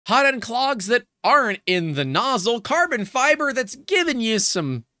hot end clogs that aren't in the nozzle, carbon fiber that's given you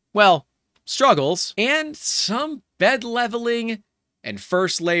some, well, struggles, and some bed leveling and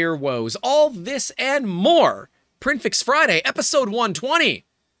first layer woes. All this and more. PrintFixFriday, episode 120.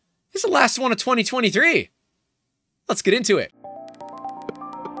 This is the last one of 2023. Let's get into it.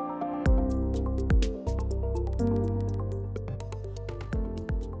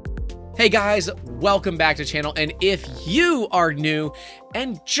 Hey guys, welcome back to the channel, and if you are new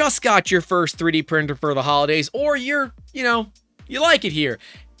and just got your first 3D printer for the holidays, or you like it here,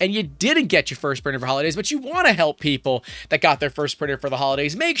 and you didn't get your first printer for holidays, but you want to help people that got their first printer for the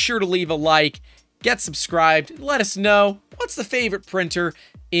holidays, make sure to leave a like, get subscribed, let us know what's the favorite printer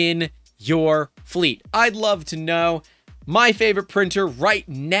in your fleet. I'd love to know. My favorite printer right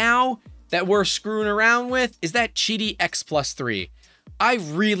now that we're screwing around with is that Cheaty X Plus 3. I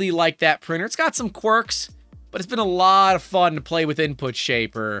really like that printer. It's got some quirks, but it's been a lot of fun to play with Input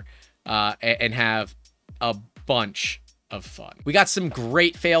Shaper and have a bunch of fun. We got some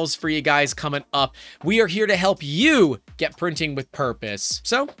great fails for you guys coming up. We are here to help you get printing with purpose.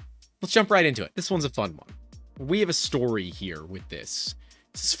 So let's jump right into it. This one's a fun one. We have a story here with this.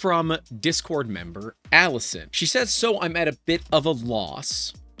 This is from Discord member Allison. She says, so I'm at a bit of a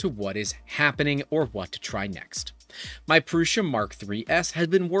loss to what is happening or what to try next. My Prusa MK3S has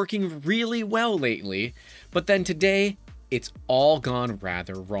been working really well lately, but then today, it's all gone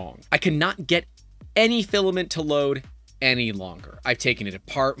rather wrong. I cannot get any filament to load any longer. I've taken it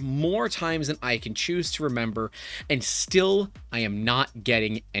apart more times than I can choose to remember, and still I am not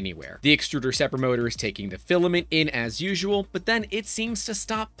getting anywhere. The extruder separator motor is taking the filament in as usual, but then it seems to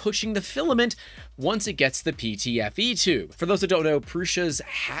stop pushing the filament once it gets the PTFE tube. For those that don't know, Prusas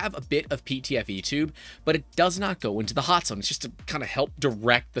have a bit of PTFE tube, but it does not go into the hot zone. It's just to kind of help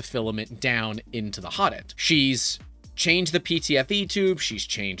direct the filament down into the hot end. She's changed the PTFE tube, she's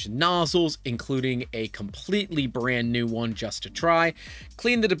changed nozzles, including a completely brand new one just to try,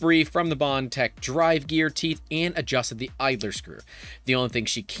 cleaned the debris from the Bondtech drive gear teeth, and adjusted the idler screw. The only thing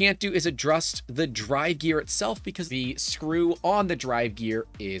she can't do is adjust the drive gear itself because the screw on the drive gear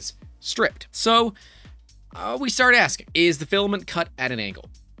is stripped. So we start asking, is the filament cut at an angle?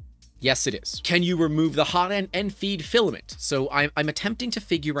 Yes, it is. Can you remove the hot end and feed filament? So I'm attempting to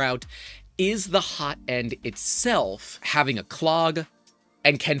figure out, is the hot end itself having a clog,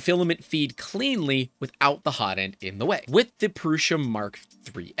 and can filament feed cleanly without the hot end in the way? With the Prusa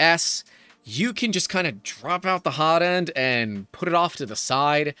MK3S, you can just kind of drop out the hot end and put it off to the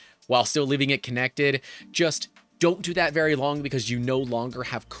side while still leaving it connected. Just don't do that very long because you no longer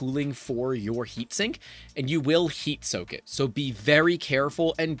have cooling for your heatsink and you will heat soak it. So be very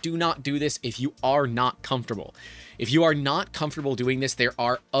careful and do not do this if you are not comfortable. If you are not comfortable doing this, there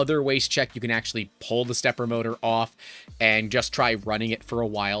are other ways to check. You can actually pull the stepper motor off and just try running it for a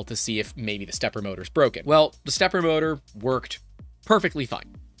while to see if maybe the stepper motor is broken. Well, the stepper motor worked perfectly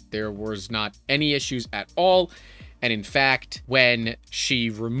fine. There was not any issues at all. And in fact, when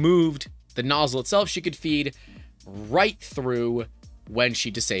she removed the nozzle itself, she could feed right through when she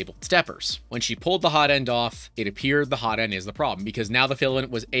disabled steppers. When she pulled the hot end off, it appeared the hot end is the problem because now the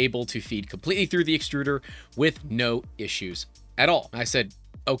filament was able to feed completely through the extruder with no issues at all. I said,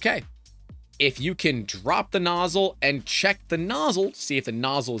 okay, if you can drop the nozzle and check the nozzle, see if the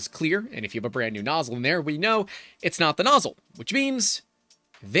nozzle is clear, and if you have a brand new nozzle in there, we know it's not the nozzle, which means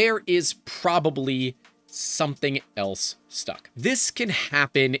there is probably something else stuck. This can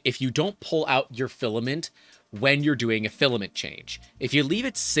happen if you don't pull out your filament when you're doing a filament change. If you leave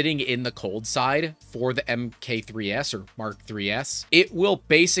it sitting in the cold side for the MK3S or MK3S, it will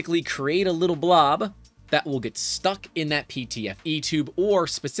basically create a little blob that will get stuck in that PTFE tube, or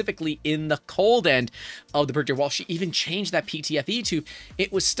specifically in the cold end of the printer. While she even changed that PTFE tube,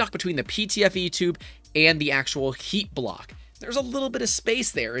 it was stuck between the PTFE tube and the actual heat block. There's a little bit of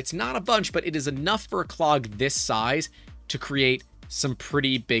space there. It's not a bunch, but it is enough for a clog this size to create some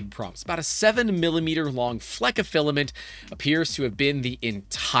pretty big problems. About a 7mm long fleck of filament appears to have been the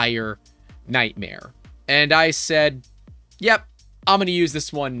entire nightmare. And I said, yep, I'm going to use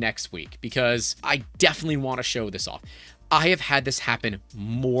this one next week because I definitely want to show this off. I have had this happen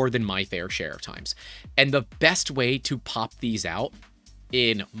more than my fair share of times. And the best way to pop these out,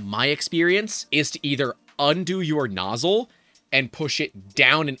 in my experience, is to either undo your nozzle and push it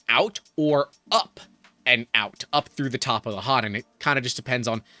down and out, or up and out, up through the top of the hot end. It kind of just depends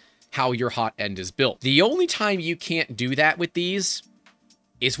on how your hot end is built. The only time you can't do that with these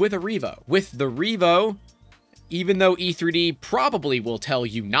is with a Revo. With the Revo, even though E3D probably will tell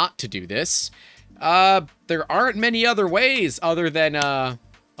you not to do this, there aren't many other ways other than a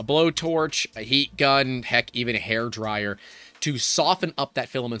blowtorch, a heat gun, heck, even a hair dryer to soften up that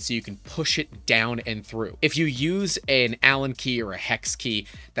filament so you can push it down and through. If you use an Allen key or a hex key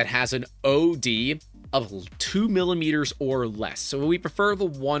that has an OD of 2 millimeters or less. So we prefer the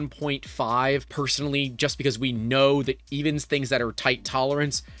 1.5 personally, just because we know that even things that are tight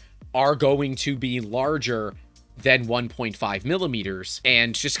tolerance are going to be larger than 1.5 millimeters,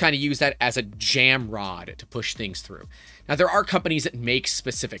 and just kind of use that as a jam rod to push things through. Now, there are companies that make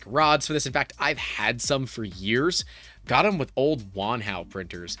specific rods for this. In fact, I've had some for years, got them with old Wanhao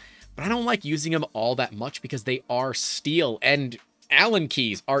printers, but I don't like using them all that much because they are steel, and Allen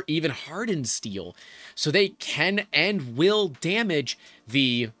keys are even hardened steel, so they can and will damage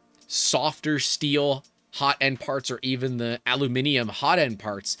the softer steel hot end parts or even the aluminum hot end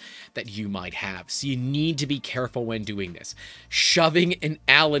parts that you might have. So you need to be careful when doing this. Shoving an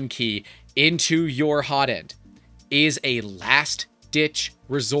Allen key into your hot end is a last ditch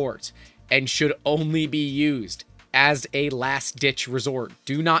resort and should only be used as a last ditch resort.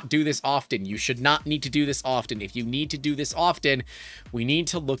 Do not do this often. You should not need to do this often. If you need to do this often, we need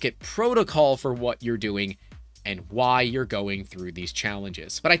to look at protocol for what you're doing and why you're going through these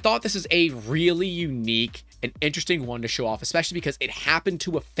challenges. But I thought this is a really unique and interesting one to show off, especially because it happened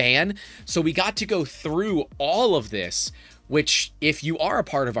to a fan. So we got to go through all of this, which if you are a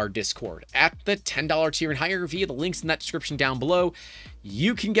part of our Discord at the $10 tier and higher via the links in that description down below,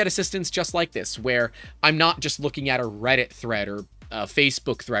 you can get assistance just like this, where I'm not just looking at a Reddit thread or a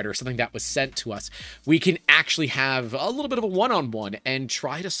Facebook thread or something that was sent to us. We can actually have a little bit of a one-on-one and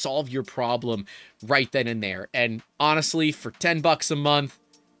try to solve your problem right then and there. And honestly, for 10 bucks a month,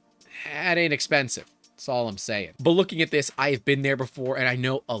 that ain't expensive. That's all I'm saying. But looking at this, I have been there before, and I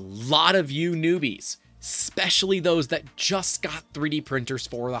know a lot of you newbies, especially those that just got 3D printers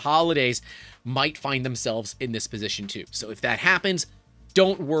for the holidays, might find themselves in this position too. So if that happens,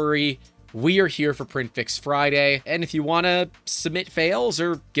 don't worry. We are here for PrintFixFriday, and if you want to submit fails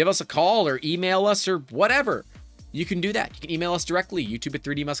or give us a call or email us or whatever, you can do that. You can email us directly,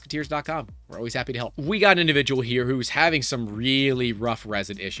 youtube@3dmusketeers.com. We're always happy to help. We got an individual here who's having some really rough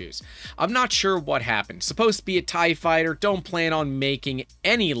resin issues. I'm not sure what happened. Supposed to be a TIE fighter, don't plan on making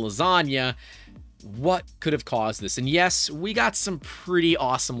any lasagna. What could have caused this? And yes, we got some pretty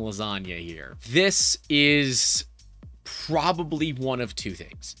awesome lasagna here. This is probably one of two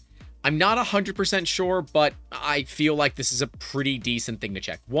things. I'm not 100% sure, but I feel like this is a pretty decent thing to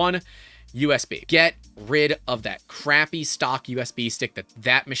check. One, USB. Get rid of that crappy stock USB stick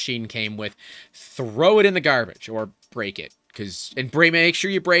that machine came with. Throw it in the garbage or break it. Make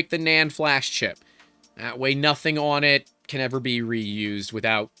sure you break the NAND flash chip. That way nothing on it can ever be reused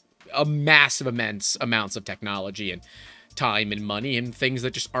without a massive amounts of technology and time and money and things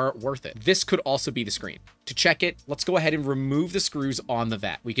that just aren't worth it. This could also be the screen. To check it, let's go ahead and remove the screws on the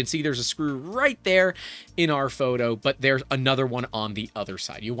vat. We can see there's a screw right there in our photo, but there's another one on the other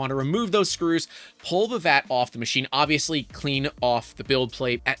side. You want to remove those screws, pull the vat off the machine, obviously clean off the build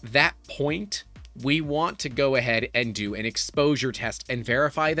plate. At that point, we want to go ahead and do an exposure test and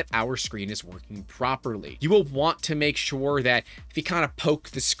verify that our screen is working properly. You will want to make sure that if you kind of poke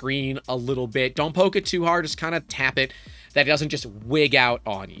the screen a little bit, don't poke it too hard, just kind of tap it, that it doesn't just wig out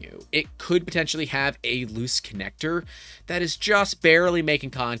on you. It could potentially have a loose connector that is just barely making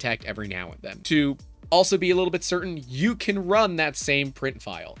contact every now and then. To also be a little bit certain, you can run that same print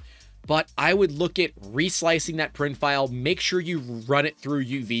file. But I would look at reslicing that print file, make sure you run it through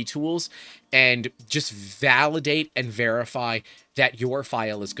UV tools, and just validate and verify that your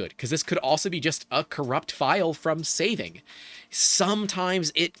file is good. Because this could also be just a corrupt file from saving.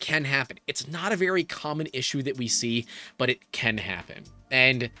 Sometimes it can happen. It's not a very common issue that we see, but it can happen.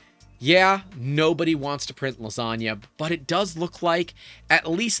 And yeah, nobody wants to print lasagna, but it does look like at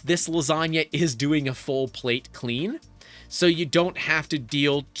least this lasagna is doing a full plate clean. So you don't have to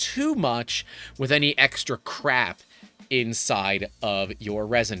deal too much with any extra crap inside of your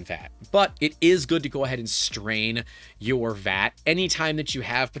resin vat. But it is good to go ahead and strain your vat anytime that you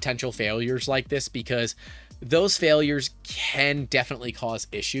have potential failures like this, because those failures can definitely cause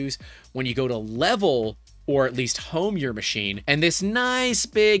issues when you go to level or at least home your machine, and this nice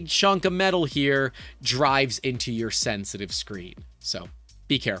big chunk of metal here drives into your sensitive screen. So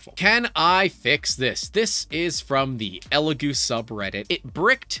be careful. Can I fix this? This is from the Elegoo subreddit. It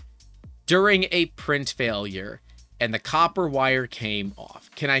bricked during a print failure and the copper wire came off.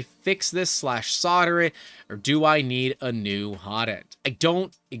 Can I fix this / solder it, or do I need a new hot end? I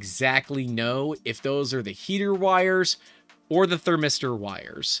don't exactly know if those are the heater wires or the thermistor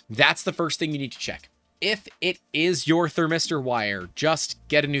wires. That's the first thing you need to check. If it is your thermistor wire, just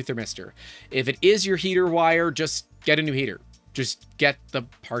get a new thermistor. If it is your heater wire, just get a new heater. Just get the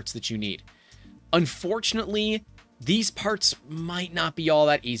parts that you need. Unfortunately, these parts might not be all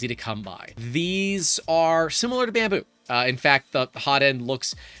that easy to come by. These are similar to bamboo. In fact, the hot end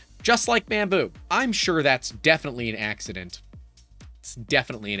looks just like bamboo. I'm sure that's definitely an accident. It's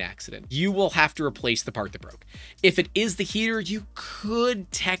definitely an accident. You will have to replace the part that broke. If it is the heater, you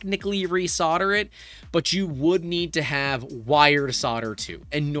could technically resolder it, but you would need to have wire to solder to.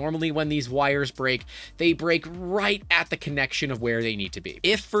 And normally when these wires break, they break right at the connection of where they need to be.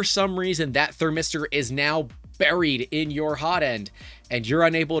 If for some reason that thermistor is now buried in your hot end and you're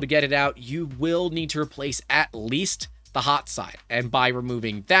unable to get it out, you will need to replace at least the hot side. And by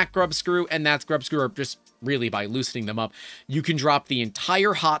removing that grub screw and that grub screw, or just really by loosening them up, you can drop the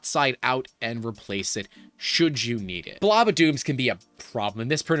entire hot side out and replace it should you need it. Blob of Dooms can be a problem,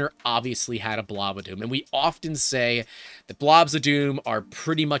 and this printer obviously had a Blob of Doom, and we often say that Blobs of Doom are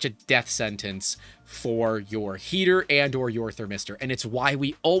pretty much a death sentence for your heater and or your thermistor, and it's why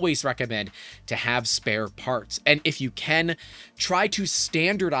we always recommend to have spare parts. And if you can, try to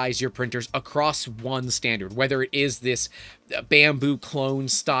standardize your printers across one standard, whether it is this bamboo clone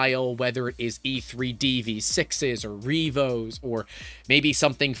style, whether it is E3D V6s or Revos, or maybe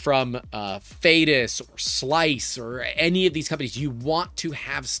something from Fadis or Slice or any of these companies. You want to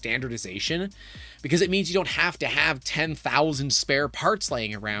have standardization because it means you don't have to have 10,000 spare parts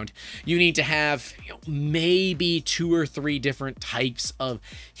laying around. You need to have, maybe 2 or 3 different types of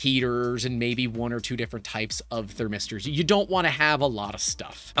heaters and maybe 1 or 2 different types of thermistors. You don't want to have a lot of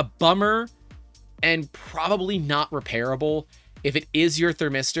stuff. A bummer, and probably not repairable, if it is your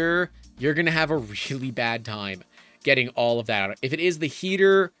thermistor, you're going to have a really bad time getting all of that out. If it is the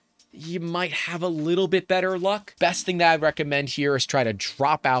heater, you might have a little bit better luck. Best thing that I'd recommend here is try to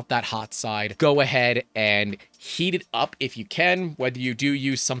drop out that hot side. Go ahead and heat it up if you can, whether you do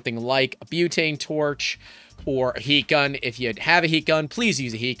use something like a butane torch or a heat gun. If you have a heat gun, please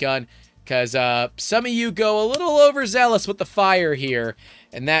use a heat gun, because some of you go a little overzealous with the fire here,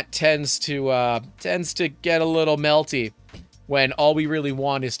 and that tends to get a little melty when all we really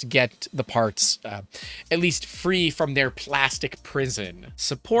want is to get the parts at least free from their plastic prison.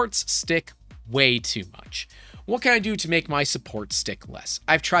 Supports stick way too much. What can I do to make my support stick less?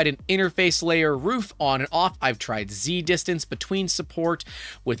 I've tried an interface layer roof on and off. I've tried Z distance between support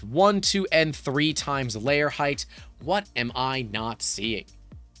with 1, 2, and 3 times layer height. What am I not seeing?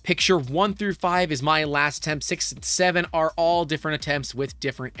 Picture 1 through 5 is my last attempt. 6 and 7 are all different attempts with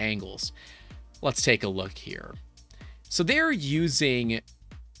different angles. Let's take a look here. So they're using,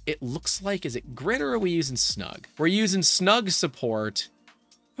 it looks like, is it grit or are we using snug? We're using snug support.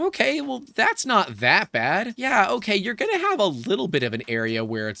 Okay, well, that's not that bad. Yeah, okay, you're gonna have a little bit of an area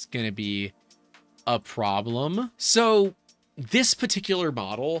where it's gonna be a problem. So this particular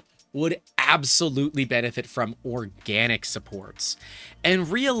model would absolutely benefit from organic supports.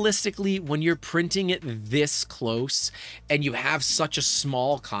 And realistically, when you're printing it this close and you have such a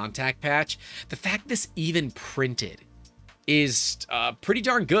small contact patch, the fact this even printed is pretty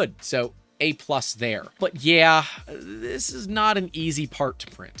darn good. So A+ there. But yeah, this is not an easy part to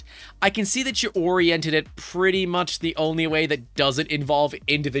print. I can see that you oriented it pretty much the only way that doesn't involve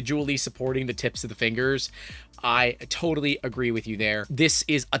individually supporting the tips of the fingers. I totally agree with you there. This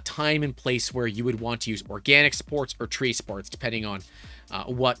is a time and place where you would want to use organic supports or tree supports, depending on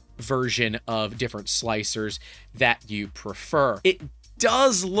what version of different slicers that you prefer. It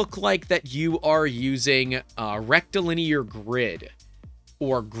does look like that you are using rectilinear grid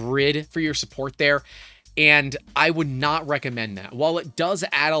or grid for your support there, and I would not recommend that. While it does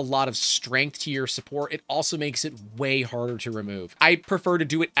add a lot of strength to your support, it also makes it way harder to remove. I prefer to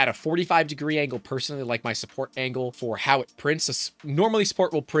do it at a 45-degree angle personally, like my support angle for how it prints. Normally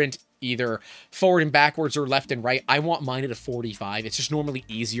support will print either forward and backwards or left and right. I want mine at a 45. It's just normally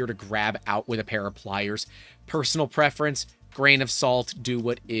easier to grab out with a pair of pliers. Personal preference, grain of salt, do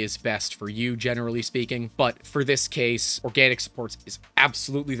what is best for you, generally speaking. But for this case, organic supports is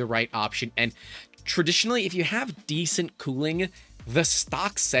absolutely the right option. And traditionally, if you have decent cooling, the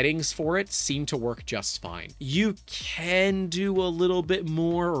stock settings for it seem to work just fine. You can do a little bit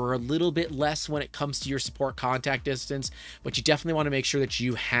more or a little bit less when it comes to your support contact distance, but you definitely want to make sure that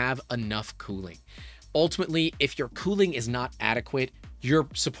you have enough cooling. Ultimately, if your cooling is not adequate, your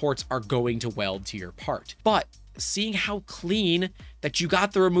supports are going to weld to your part. But seeing how clean that you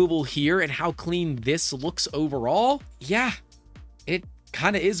got the removal here and how clean this looks overall, yeah, it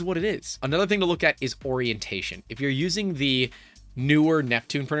kind of is what it is. Another thing to look at is orientation. If you're using the newer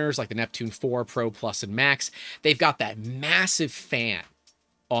Neptune printers like the Neptune 4 Pro Plus and Max, they've got that massive fan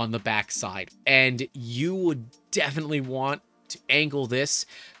on the back side, and you would definitely want to angle this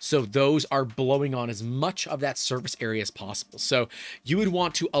so those are blowing on as much of that surface area as possible. So you would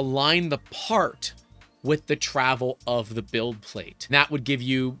want to align the part with the travel of the build plate. And that would give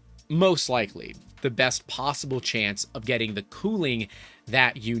you, most likely, the best possible chance of getting the cooling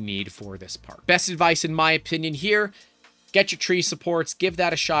that you need for this part. Best advice, in my opinion here, get your tree supports, give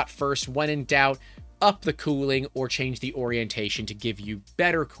that a shot first. When in doubt, up the cooling or change the orientation to give you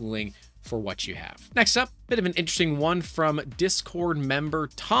better cooling for what you have. Next up, bit of an interesting one from Discord member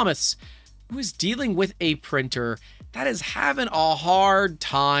Thomas, who is dealing with a printer that is having a hard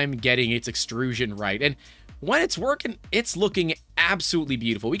time getting its extrusion right. And when it's working, it's looking absolutely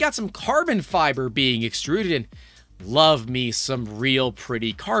beautiful. We got some carbon fiber being extruded, and love me some real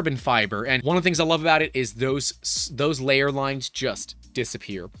pretty carbon fiber. And one of the things I love about it is those layer lines just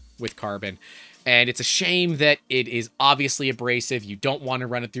disappear with carbon. And it's a shame that it is obviously abrasive. You don't want to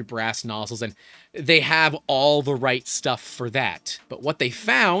run it through brass nozzles, and they have all the right stuff for that. But what they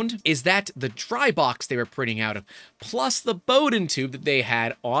found is that the dry box they were printing out of, plus the Bowden tube that they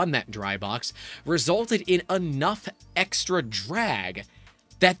had on that dry box, resulted in enough extra drag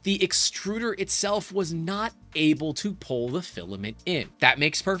that the extruder itself was not able to pull the filament in. That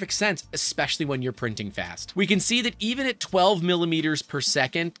makes perfect sense, especially when you're printing fast. We can see that even at 12 millimeters per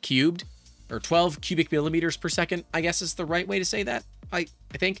second cubed, or 12 cubic millimeters per second, I guess is the right way to say that, I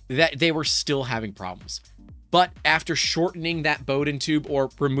think, that they were still having problems. But after shortening that Bowden tube or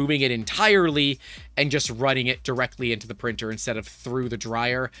removing it entirely and just running it directly into the printer instead of through the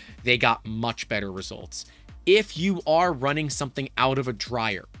dryer, they got much better results. If you are running something out of a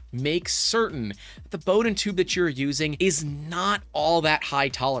dryer, make certain that the Bowden tube that you're using is not all that high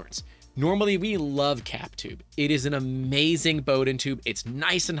tolerance. Normally, we love cap tube. It is an amazing Bowden tube. It's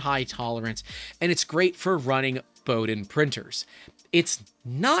nice and high tolerance, and it's great for running Bowden printers. It's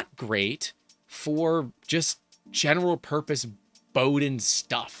not great for just general purpose Bowden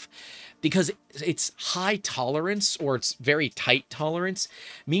stuff, because it's high tolerance, or it's very tight tolerance,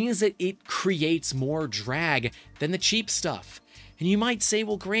 means that it creates more drag than the cheap stuff. And you might say,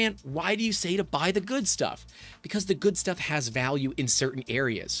 well, Grant, why do you say to buy the good stuff? Because the good stuff has value in certain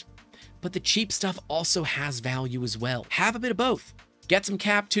areas, but the cheap stuff also has value as well. Have a bit of both. Get some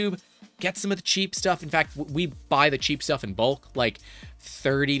cap tube, get some of the cheap stuff. In fact, we buy the cheap stuff in bulk, like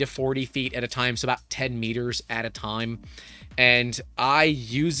 30 to 40 feet at a time, so about 10 meters at a time. And I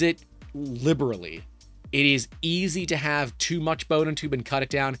use it liberally. It is easy to have too much Bowden tube and cut it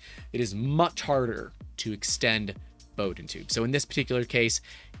down. It is much harder to extend Bowden tube. So in this particular case,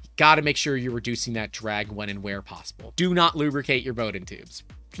 you gotta make sure you're reducing that drag when and where possible. Do not lubricate your Bowden tubes.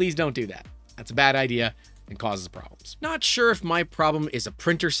 Please don't do that. That's a bad idea and causes problems. Not sure if my problem is a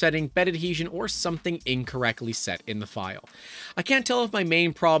printer setting, bed adhesion, or something incorrectly set in the file. I can't tell if my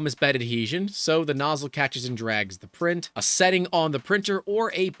main problem is bed adhesion, so the nozzle catches and drags the print, a setting on the printer,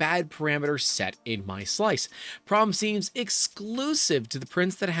 or a bad parameter set in my slice. Problem seems exclusive to the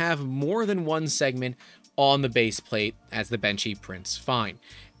prints that have more than one segment on the base plate, as the Benchy prints fine.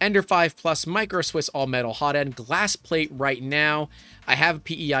 Ender 5 Plus Micro Swiss all metal hot end glass plate right now. I have a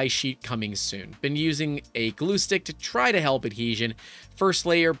PEI sheet coming soon. Been using a glue stick to try to help adhesion. First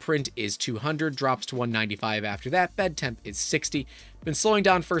layer print is 200, drops to 195 after that. Bed temp is 60. Been slowing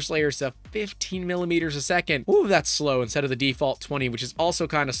down first layers to 15 millimeters a second. Ooh, that's slow instead of the default 20, which is also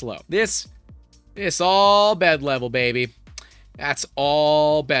kind of slow. This all bed level, baby. That's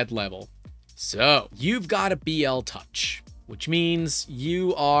all bed level. So you've got a BL touch, which means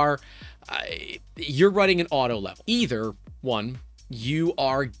you are, you're running an auto level. Either one, you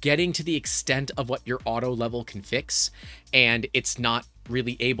are getting to the extent of what your auto level can fix, and it's not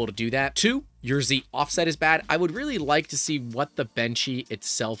really able to do that. Two, your Z offset is bad. I would really like to see what the Benchy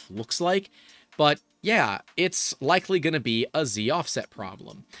itself looks like, but yeah, it's likely going to be a Z offset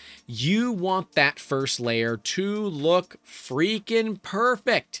problem. You want that first layer to look freaking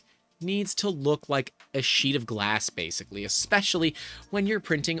perfect. Needs to look like a sheet of glass, basically, especially when you're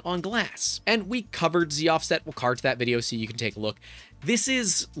printing on glass. And we covered Z offset. We'll card to that video so you can take a look. This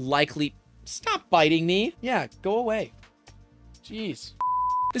is likely... Stop biting me. Yeah, go away. Jeez.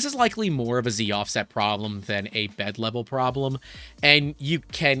 This is likely more of a Z offset problem than a bed level problem, and you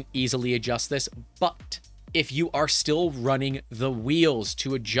can easily adjust this, but if you are still running the wheels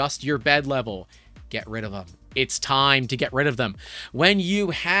to adjust your bed level, get rid of them. It's time to get rid of them. When you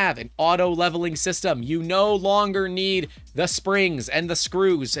have an auto leveling system, you no longer need the springs and the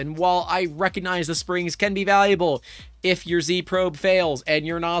screws. And while I recognize the springs can be valuable, if your Z probe fails and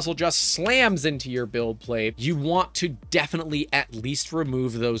your nozzle just slams into your build plate, you want to definitely at least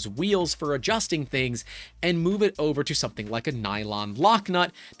remove those wheels for adjusting things and move it over to something like a nylon lock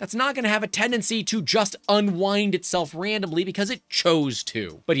nut that's not going to have a tendency to just unwind itself randomly because it chose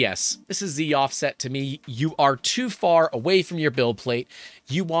to. But yes, this is Z offset to me. You are too far away from your build plate.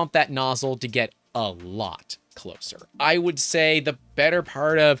 You want that nozzle to get a lot closer. I would say the better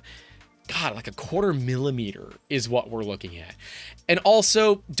part of, God, like a 1/4 millimeter is what we're looking at. And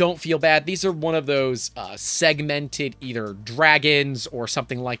also, don't feel bad. These are one of those segmented either dragons or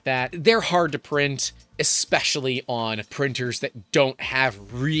something like that. They're hard to print, especially on printers that don't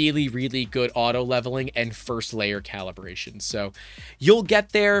have really, really good auto leveling and first layer calibration. So you'll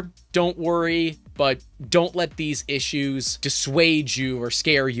get there, don't worry, but don't let these issues dissuade you or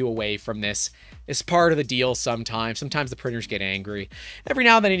scare you away from this. It's part of the deal sometimes. Sometimes the printers get angry. Every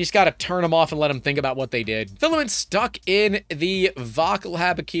now and then you just gotta turn them off and let them think about what they did. Filament stuck in the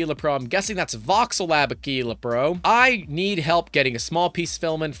Voxel Pro. I'm guessing that's Voxel Pro. I need help getting a small piece of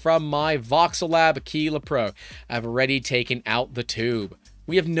filament from my Voxel Pro. I've already taken out the tube.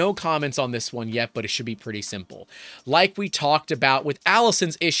 We have no comments on this one yet, but it should be pretty simple. Like we talked about with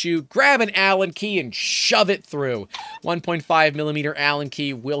Allison's issue, grab an Allen key and shove it through. 1.5 millimeter Allen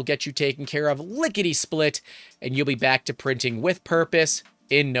key will get you taken care of lickety-split, and you'll be back to printing with purpose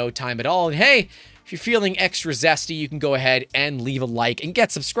in no time at all. And hey, if you're feeling extra zesty, you can go ahead and leave a like and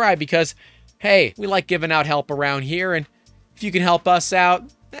get subscribed because, hey, we like giving out help around here, and if you can help us out,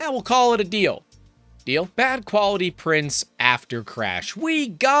 we'll call it a deal. Deal? Bad quality prints after crash. We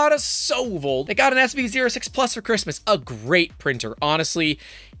got a Sovol. They got an SV06 Plus for Christmas. A great printer. Honestly,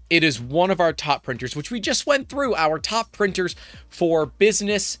 it is one of our top printers, which we just went through. Our top printers for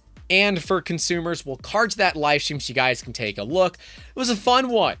business and for consumers. We'll card to that live stream so you guys can take a look. It was a fun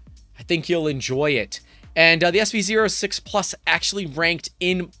one. I think you'll enjoy it. And the SV06 Plus actually ranked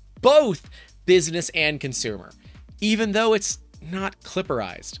in both business and consumer, even though it's not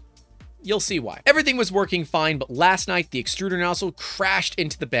clipperized. You'll see why. Everything was working fine, but last night the extruder nozzle crashed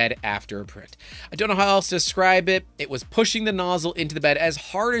into the bed after a print. I don't know how else to describe it. It was pushing the nozzle into the bed as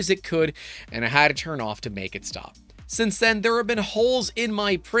hard as it could, and I had to turn off to make it stop. Since then, there have been holes in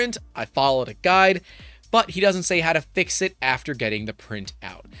my print. I followed a guide, but he doesn't say how to fix it after getting the print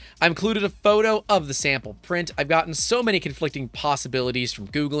out. I included a photo of the sample print. I've gotten so many conflicting possibilities from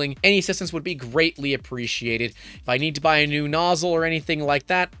Googling. Any assistance would be greatly appreciated. If I need to buy a new nozzle or anything like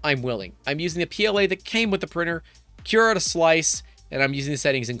that, I'm willing. I'm using the PLA that came with the printer, cure to slice, and I'm using the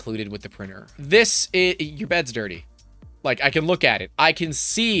settings included with the printer. Your bed's dirty. Like, I can look at it. I can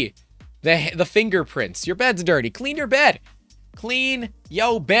see the fingerprints. Your bed's dirty. Clean your bed. Clean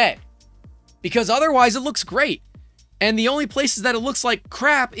yo bed. Because otherwise it looks great. And the only places that it looks like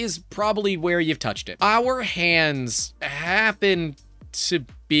crap is probably where you've touched it. Our hands happen to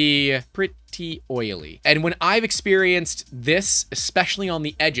be pretty oily. And when I've experienced this, especially on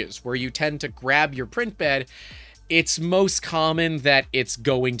the edges where you tend to grab your print bed, it's most common that it's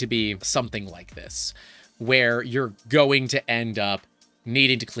going to be something like this, where you're going to end up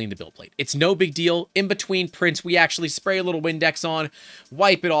needing to clean the build plate. It's no big deal. In between prints, we actually spray a little Windex on,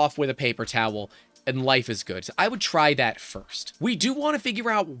 wipe it off with a paper towel, and life is good. So I would try that first. We do want to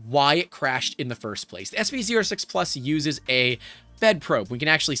figure out why it crashed in the first place. The SV06 Plus uses a bed probe. We can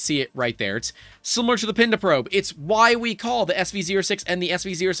actually see it right there. It's similar to the Pinda probe. It's why we call the SV06 and the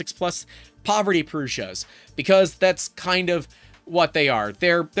SV06 Plus poverty Prusas, because that's kind of what they are.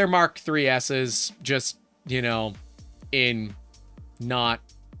 They're Mark 3S's, just, you know, in not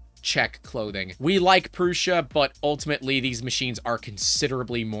check clothing. We like Prusa, but ultimately these machines are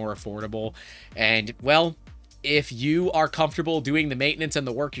considerably more affordable. And, well, if you are comfortable doing the maintenance and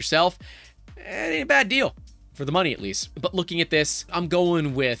the work yourself, it ain't a bad deal. For the money, at least. But looking at this, I'm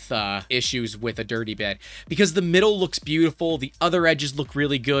going with issues with a dirty bed. Because the middle looks beautiful, the other edges look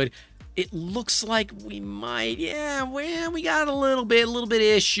really good. It looks like we might, we got a little bit of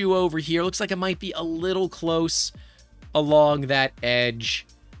issue over here. Looks like it might be a little close along that edge.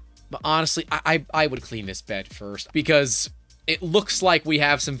 But honestly, I would clean this bed first because it looks like we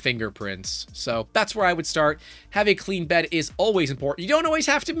have some fingerprints. So that's where I would start. Having a clean bed is always important. You don't always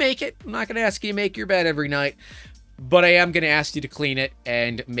have to make it. I'm not going to ask you to make your bed every night, but I am going to ask you to clean it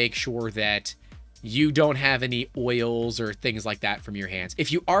and make sure that you don't have any oils or things like that from your hands.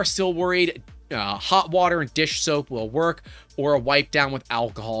 If you are still worried, hot water and dish soap will work, or a wipe down with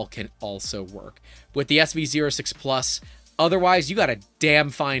alcohol can also work. With the SV06 Plus, otherwise, you got a damn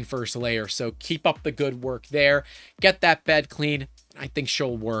fine first layer, so keep up the good work there. Get that bed clean. I think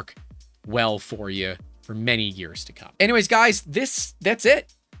she'll work well for you for many years to come. Anyways, guys, that's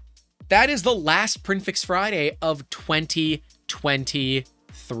it. That is the last PrintFix Friday of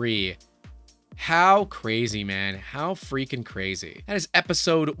 2023. How crazy, man. How freaking crazy. That is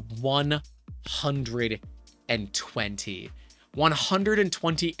episode 120.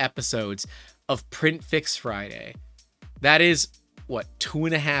 120 episodes of PrintFix Friday. That is, what,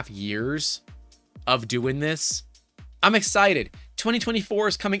 2.5 years of doing this? I'm excited. 2024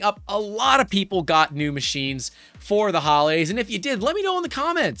 is coming up. A lot of people got new machines for the holidays. And if you did, let me know in the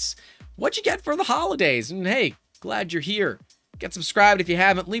comments. What'd you get for the holidays? And hey, glad you're here. Get subscribed if you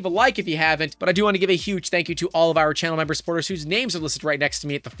haven't, leave a like if you haven't, but I do want to give a huge thank you to all of our channel member supporters whose names are listed right next to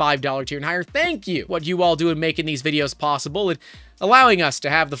me at the $5 tier and higher. Thank you. What you all do in making these videos possible and allowing us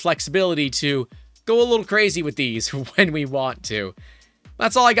to have the flexibility to go a little crazy with these when we want to.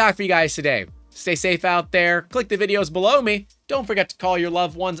 That's all I got for you guys today. Stay safe out there. Click the videos below me. Don't forget to call your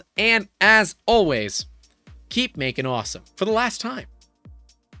loved ones. And as always, keep making awesome for the last time.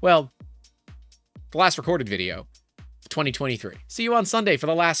 Well, the last recorded video. 2023. See you on Sunday for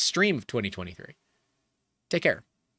the last stream of 2023. Take care.